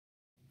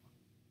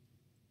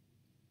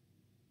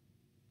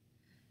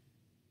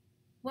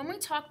When we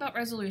talk about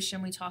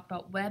resolution, we talk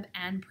about web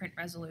and print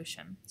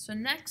resolution. So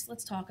next,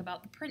 let's talk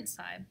about the print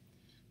side.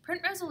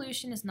 Print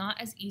resolution is not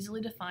as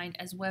easily defined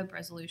as web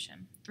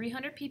resolution.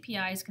 300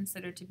 ppi is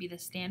considered to be the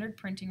standard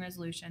printing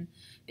resolution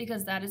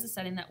because that is a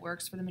setting that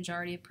works for the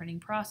majority of printing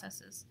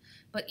processes.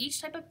 But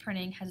each type of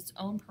printing has its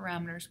own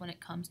parameters when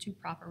it comes to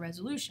proper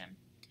resolution.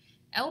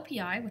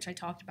 LPI, which I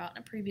talked about in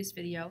a previous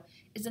video,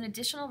 is an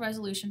additional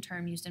resolution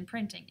term used in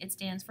printing. It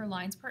stands for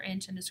lines per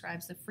inch and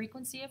describes the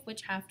frequency of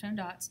which halftone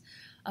dots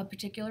a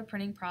particular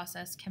printing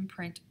process can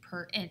print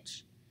per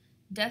inch.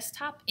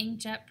 Desktop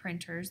inkjet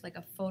printers, like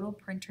a photo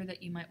printer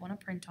that you might want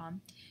to print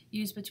on,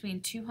 use between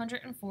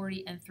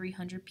 240 and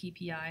 300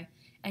 ppi,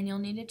 and you'll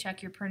need to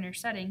check your printer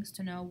settings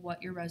to know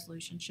what your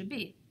resolution should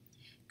be.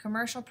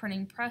 Commercial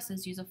printing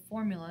presses use a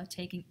formula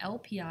taking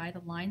LPI, the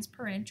lines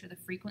per inch, or the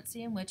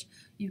frequency in which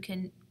you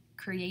can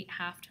create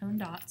halftone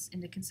dots,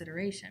 into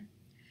consideration.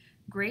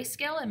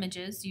 Grayscale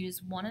images use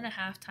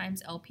 1.5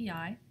 times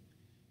LPI,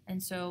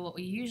 and so what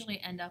we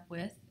usually end up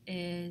with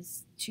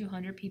is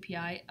 200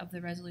 ppi of the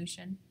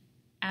resolution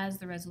as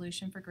the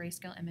resolution for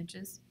grayscale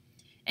images.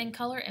 And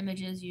color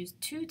images use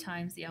 2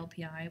 times the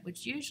LPI,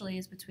 which usually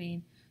is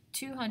between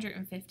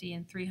 250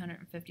 and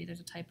 350, there's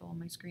a typo on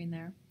my screen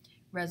there,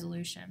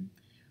 resolution.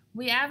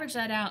 We average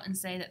that out and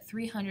say that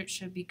 300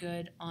 should be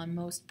good on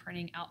most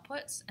printing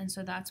outputs, and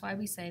so that's why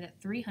we say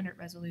that 300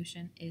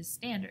 resolution is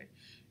standard.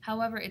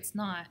 However, it's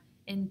not.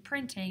 In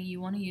printing, you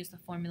want to use the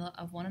formula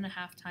of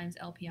 1.5 times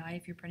LPI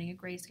if you're printing a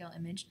grayscale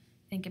image.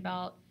 Think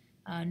about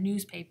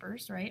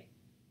newspapers, right?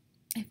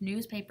 If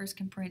newspapers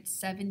can print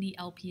 70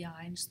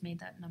 LPI, and just made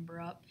that number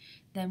up,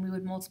 then we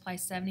would multiply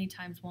 70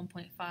 times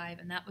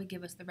 1.5, and that would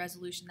give us the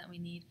resolution that we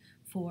need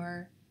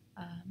for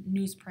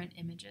newsprint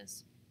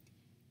images.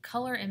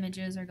 Color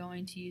images are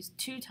going to use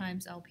 2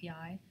 times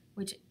LPI,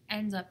 which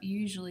ends up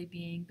usually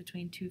being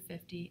between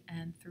 250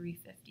 and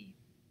 350.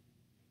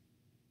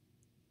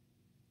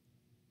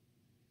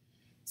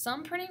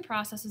 Some printing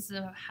processes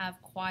have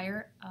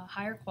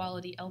higher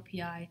quality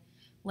LPI,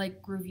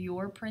 like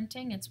gravure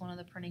printing, it's one of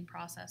the printing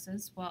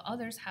processes, while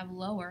others have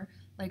lower,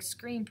 like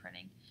screen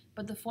printing.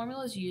 But the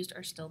formulas used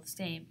are still the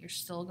same. You're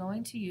still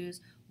going to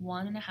use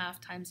 1.5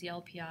 times the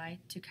LPI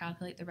to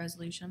calculate the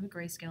resolution of a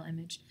grayscale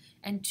image,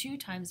 and 2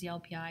 times the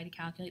LPI to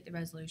calculate the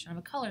resolution of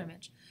a color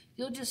image.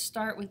 You'll just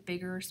start with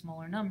bigger or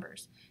smaller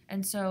numbers.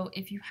 And so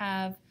if you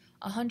have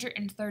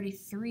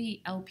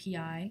 133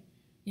 LPI,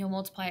 you'll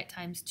multiply it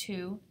times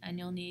 2, and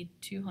you'll need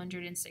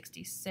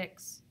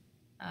 266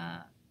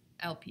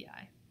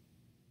 LPI.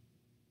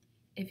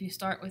 If you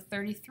start with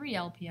 33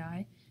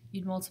 LPI,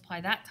 you'd multiply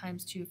that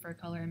times 2 for a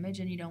color image,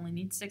 and you'd only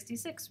need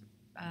 66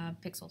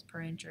 pixels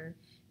per inch, or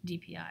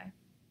DPI.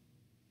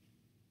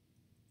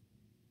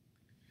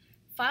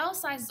 File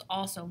size is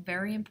also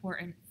very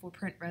important for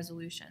print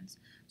resolutions.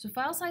 So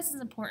file size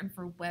is important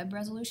for web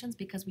resolutions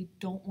because we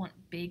don't want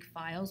big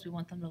files. We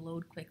want them to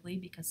load quickly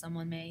because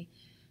someone may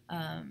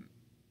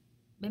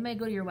they may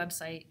go to your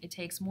website. It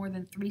takes more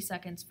than 3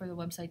 seconds for the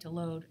website to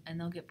load, and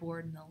they'll get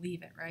bored and they'll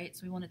leave it, right?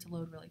 So we want it to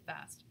load really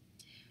fast.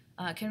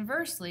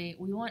 Conversely,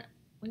 we want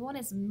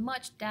as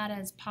much data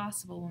as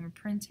possible when we're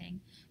printing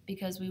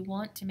because we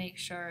want to make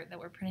sure that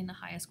we're printing the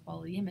highest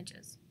quality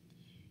images.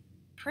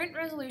 Print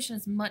resolution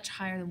is much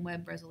higher than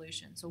web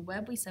resolution. So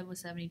web we said was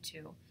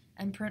 72,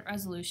 and print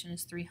resolution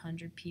is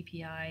 300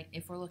 ppi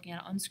if we're looking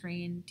at it on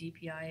screen,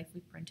 DPI if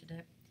we printed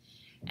it.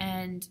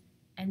 And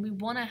we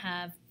want to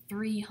have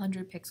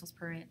 300 pixels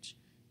per inch.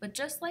 But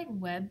just like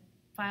web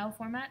file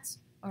formats,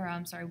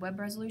 or web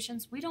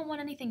resolutions, we don't want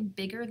anything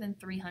bigger than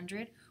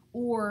 300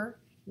 or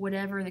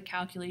whatever the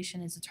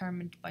calculation is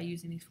determined by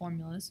using these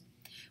formulas.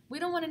 We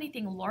don't want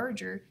anything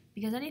larger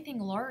because anything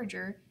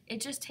larger, it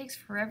just takes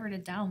forever to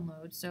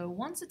download. So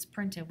once it's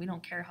printed, we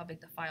don't care how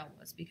big the file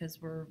was because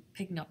we're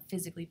picking up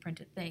physically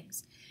printed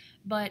things.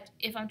 But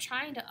if I'm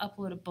trying to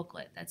upload a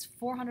booklet that's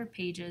 400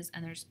 pages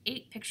and there's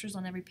 8 pictures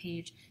on every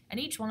page and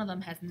each one of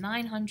them has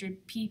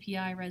 900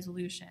 ppi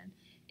resolution,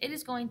 it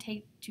is going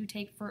to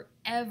take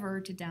forever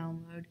to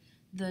download.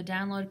 The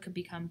download could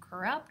become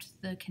corrupt,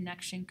 the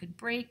connection could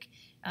break,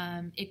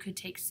 it could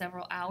take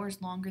several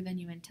hours longer than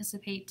you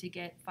anticipate to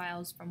get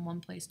files from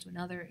one place to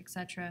another,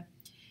 etc.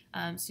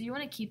 So you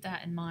want to keep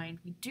that in mind.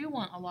 We do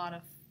want a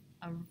lot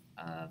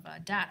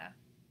of data,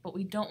 but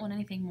we don't want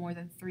anything more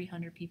than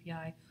 300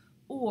 ppi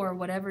or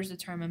whatever is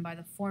determined by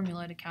the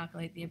formula to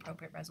calculate the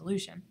appropriate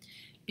resolution,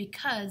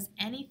 because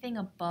anything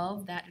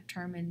above that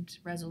determined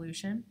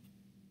resolution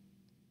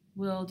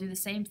will do the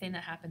same thing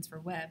that happens for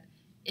web.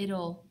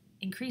 It'll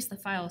increase the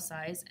file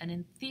size, and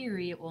in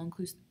theory it will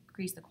increase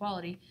the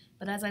quality,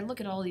 but as I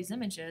look at all these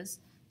images,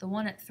 the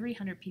one at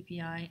 300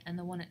 ppi and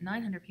the one at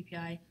 900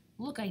 ppi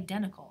look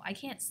identical. I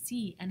can't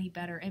see any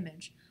better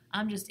image.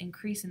 I'm just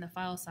increasing the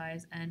file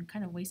size and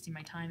kind of wasting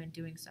my time in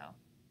doing so.